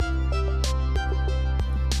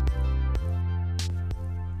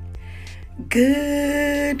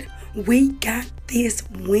good? We got this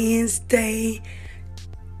Wednesday.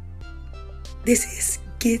 This is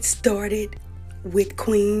Get Started with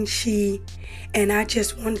Queen She, and I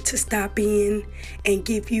just wanted to stop in and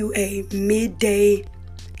give you a midday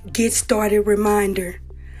get started reminder.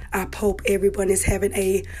 I hope everyone is having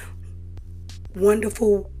a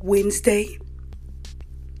wonderful Wednesday,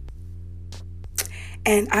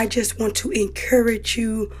 and I just want to encourage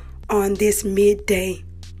you on this midday.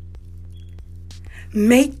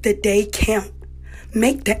 Make the day count.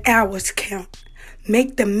 Make the hours count.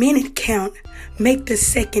 Make the minute count. Make the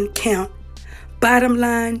second count. Bottom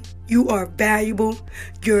line, you are valuable.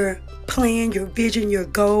 Your plan, your vision, your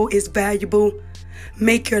goal is valuable.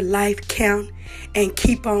 Make your life count and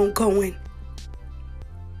keep on going.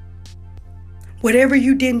 Whatever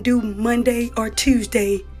you didn't do Monday or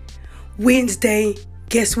Tuesday, Wednesday,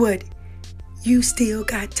 guess what? You still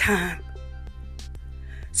got time.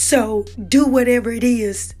 So do whatever it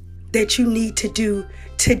is that you need to do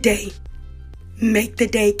today. Make the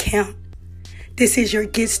day count. This is your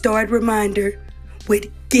Get Started reminder with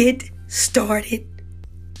Get Started.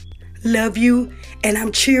 Love you, and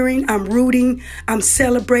I'm cheering, I'm rooting, I'm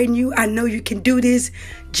celebrating you. I know you can do this.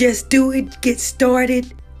 Just do it. Get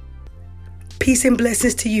started. Peace and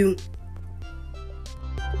blessings to you.